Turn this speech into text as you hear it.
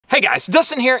Hey guys,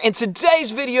 Dustin here, and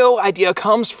today's video idea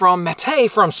comes from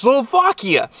Matej from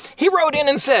Slovakia. He wrote in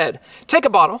and said, take a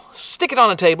bottle, stick it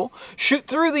on a table, shoot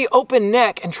through the open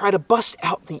neck, and try to bust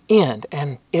out the end,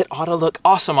 and it ought to look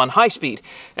awesome on high speed.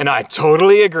 And I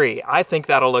totally agree. I think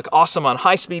that'll look awesome on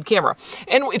high speed camera.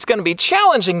 And it's going to be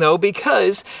challenging though,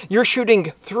 because you're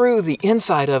shooting through the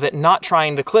inside of it, not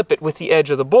trying to clip it with the edge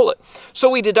of the bullet. So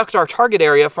we deduct our target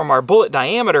area from our bullet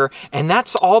diameter, and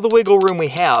that's all the wiggle room we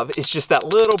have. It's just that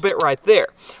little bit right there.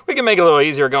 We can make it a little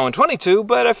easier going 22,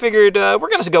 but I figured we're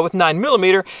going to go with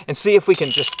 9mm and see if we can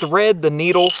just thread the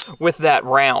needle with that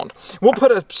round. We'll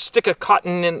put a stick of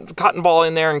cotton ball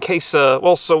in there in case,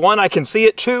 well, so one, I can see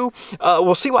it, two,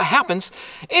 we'll see what happens.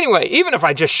 Anyway, even if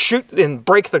I just shoot and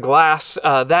break the glass,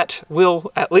 that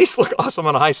will at least look awesome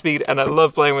on high speed, and I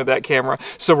love playing with that camera,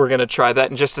 so we're going to try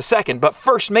that in just a second. But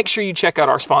first, make sure you check out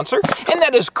our sponsor, and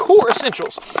that is Core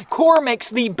Essentials. Core makes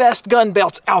the best gun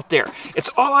belts out there. It's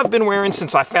all I've been wearing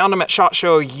since I found them at SHOT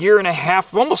Show a year and a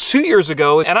half, almost 2 years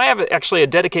ago, and I have actually a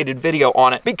dedicated video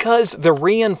on it because the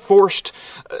reinforced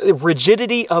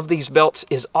rigidity of these belts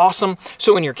is awesome.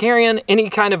 So when you're carrying any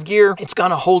kind of gear, it's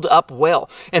gonna hold up well.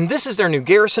 And this is their new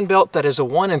Garrison belt that is a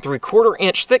 1 3/4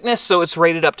 inch thickness, so it's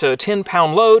rated up to a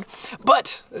 10-pound load.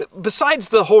 But besides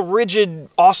the whole rigid,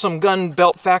 awesome gun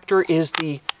belt factor is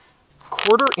the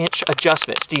 1/4 inch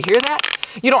adjustments. Do you hear that?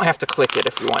 You don't have to click it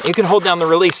if you want. You can hold down the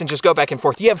release and just go back and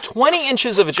forth. You have 20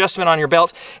 inches of adjustment on your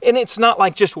belt, and it's not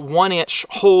like just 1-inch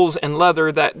holes in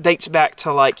leather that dates back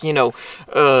to, like, you know,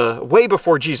 way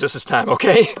before Jesus' time,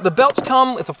 okay? The belts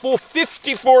come with a full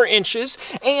 54 inches,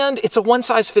 and it's a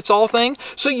one-size-fits-all thing.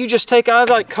 So you just take, I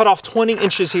like cut off 20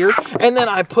 inches here, and then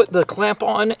I put the clamp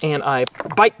on, and I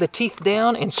bite the teeth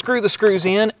down and screw the screws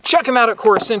in. Check them out at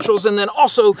Core Essentials, and then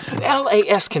also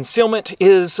LAS Concealment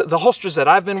is the holsters that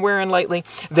I've been wearing lately.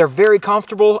 They're very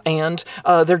comfortable, and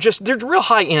they're real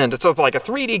high end. It's like a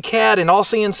 3D CAD and all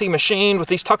CNC machine with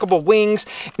these tuckable wings.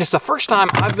 And it's the first time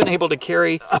I've been able to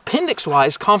carry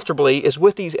appendix-wise comfortably is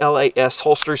with these LAS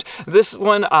holsters. This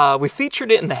one, we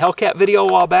featured it in the Hellcat video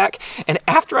a while back, and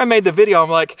after I made the video,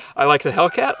 I'm like, I like the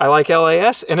Hellcat, I like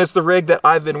LAS, and it's the rig that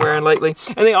I've been wearing lately.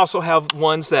 And they also have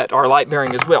ones that are light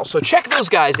bearing as well. So check those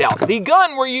guys out. The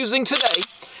gun we're using today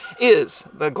is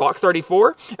the Glock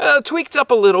 34, tweaked up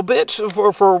a little bit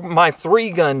for my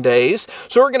 3-gun days.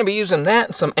 So we're going to be using that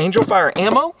and some Angel Fire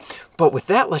ammo. But with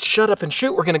that, let's shut up and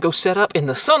shoot. We're going to go set up in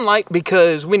the sunlight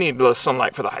because we need the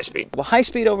sunlight for the high speed. The high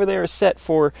speed over there is set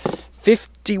for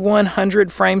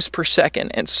 5,100 frames per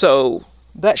second. And so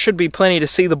that should be plenty to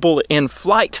see the bullet in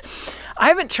flight. I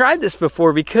haven't tried this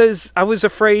before because I was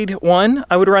afraid, 1,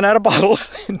 I would run out of bottles,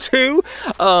 and 2,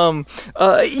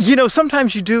 you know,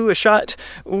 sometimes you do a shot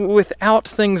without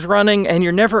things running and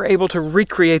you're never able to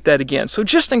recreate that again. So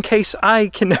just in case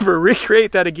I can never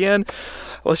recreate that again,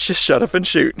 let's just shut up and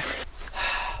shoot.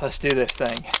 Let's do this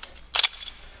thing.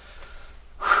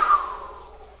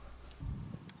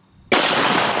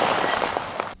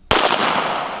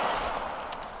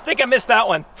 I think I missed that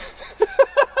one.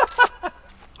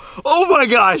 Oh my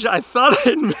gosh, I thought I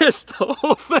had missed the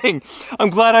whole thing. I'm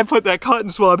glad I put that cotton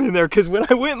swab in there, because when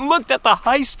I went and looked at the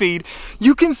high speed,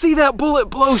 you can see that bullet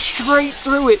blow straight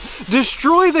through it,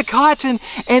 destroy the cotton,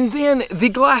 and then the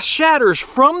glass shatters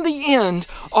from the end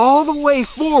all the way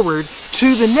forward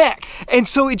to the neck. And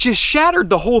so it just shattered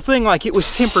the whole thing like it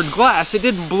was tempered glass. It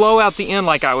didn't blow out the end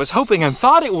like I was hoping and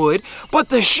thought it would, but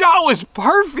the shot was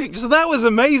perfect. So that was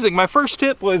amazing. My first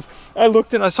tip was I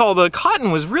looked and I saw the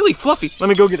cotton was really fluffy. Let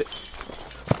me go get it.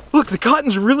 Look, the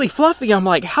cotton's really fluffy. I'm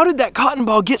like, how did that cotton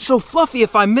ball get so fluffy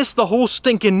if I missed the whole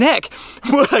stinking neck?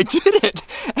 But I didn't,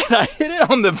 and I hit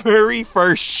it on the very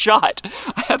first shot.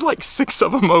 I had like 6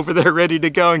 of them over there ready to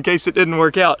go in case it didn't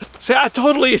work out. See, I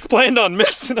totally planned on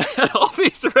missing. I had all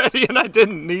these ready and I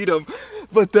didn't need them.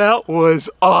 But that was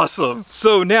awesome.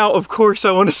 So now, of course,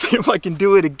 I want to see if I can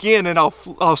do it again, and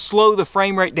I'll slow the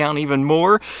frame rate down even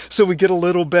more so we get a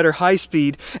little better high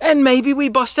speed, and maybe we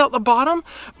bust out the bottom.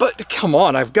 But come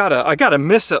on, I gotta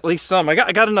miss at least some. I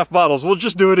got enough bottles. We'll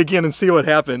just do it again and see what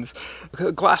happens.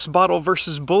 Glass bottle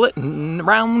versus bullet,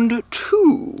 round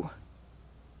 2.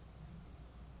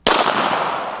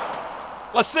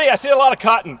 Let's see. I see a lot of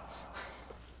cotton.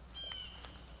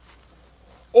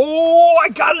 Oh, I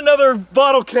got another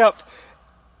bottle cap.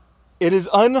 It is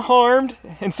unharmed,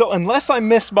 and so unless I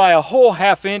miss by a whole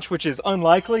 1/2 inch, which is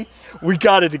unlikely, we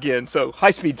got it again. So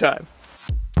high speed time.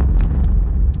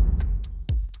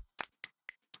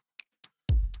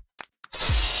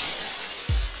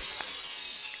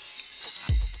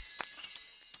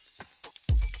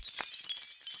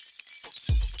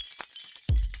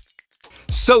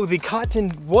 So the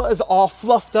cotton was all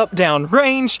fluffed up down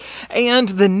range, and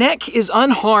the neck is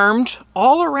unharmed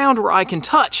all around where I can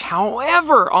touch.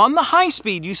 However, on the high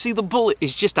speed, you see the bullet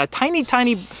is just a tiny,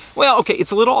 well, okay,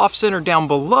 it's a little off center down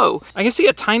below. I can see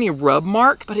a tiny rub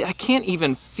mark, but I can't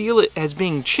even feel it as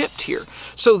being chipped here.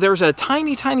 So there's a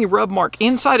tiny rub mark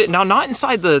inside it. Now, not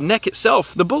inside the neck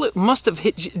itself. The bullet must have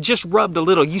just rubbed a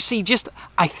little. You see just,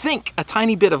 I think, a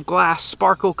tiny bit of glass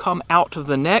sparkle come out of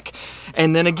the neck.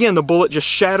 And then again, the bullet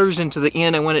just shatters into the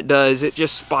end, and when it does, it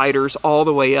just spiders all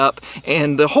the way up,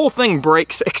 and the whole thing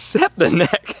breaks except the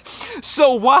neck.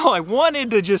 So while I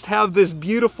wanted to just have this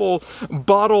beautiful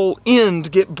bottle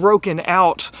end get broken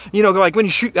out, you know, like when you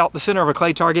shoot out the center of a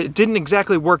clay target, it didn't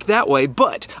exactly work that way,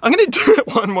 but I'm gonna do it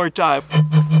one more time.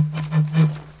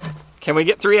 Can we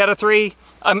get 3 out of 3?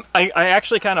 I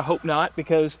actually kind of hope not,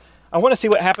 because I want to see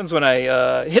what happens when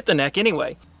I hit the neck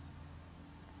anyway.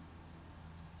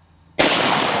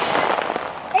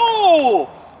 Oh!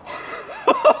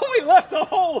 We left a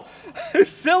whole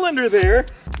cylinder there.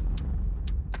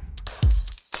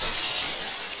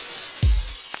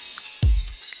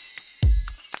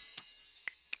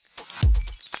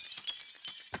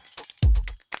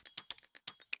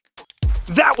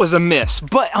 That was a miss,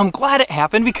 but I'm glad it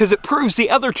happened because it proves the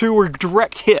other 2 were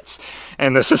direct hits.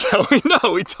 And this is how we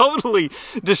know. We totally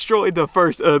destroyed the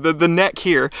first, the neck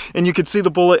here. And you can see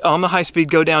the bullet on the high speed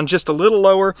go down just a little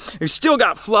lower. You still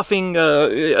got fluffing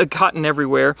cotton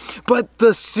everywhere. But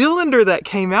the cylinder that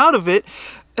came out of it,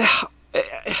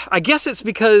 I guess it's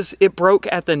because it broke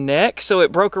at the neck, so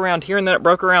it broke around here and then it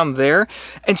broke around there.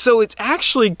 And so it's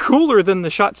actually cooler than the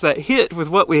shots that hit with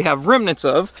what we have remnants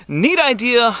of. Neat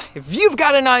idea. If you've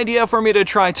got an idea for me to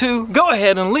try too, go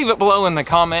ahead and leave it below in the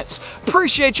comments.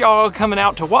 Appreciate y'all coming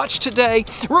out to watch today.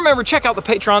 Remember, check out the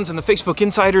patrons and the Facebook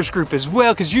Insiders group as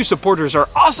well, because you supporters are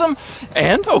awesome.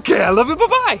 And okay, I love you,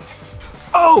 bye-bye.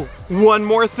 Oh, one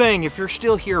more thing. If you're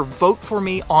still here, vote for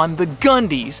me on the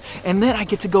Gundies, and then I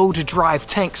get to go to drive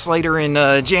tanks later in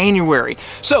January.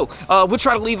 So we'll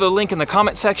try to leave a link in the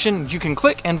comment section. You can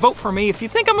click and vote for me if you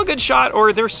think I'm a good shot,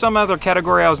 or there's some other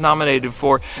category I was nominated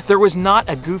for. There was not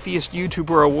a goofiest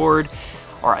YouTuber award,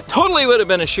 or I totally would have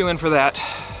been a shoo-in for that.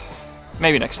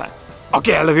 Maybe next time.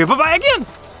 Okay, I love you. Bye-bye again.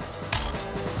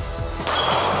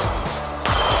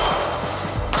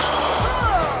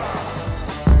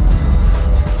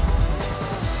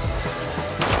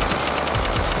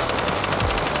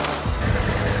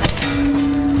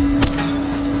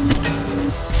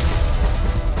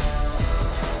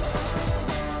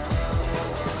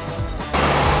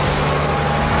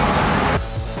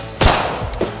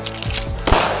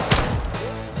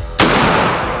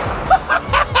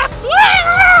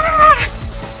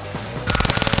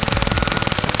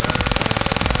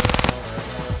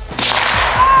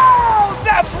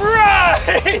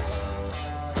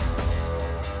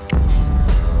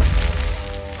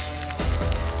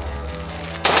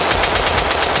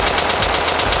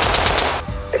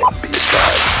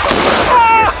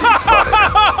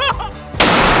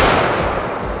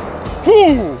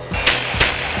 Whoo!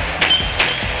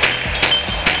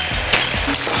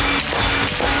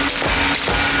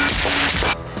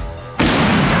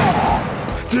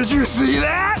 Did you see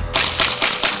that?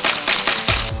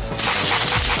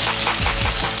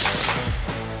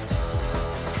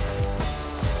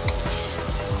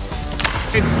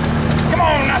 Come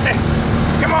on, Nussie!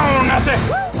 Come on, Nussie!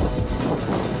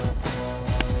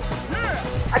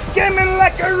 I came in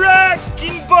like a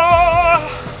wrecking ball!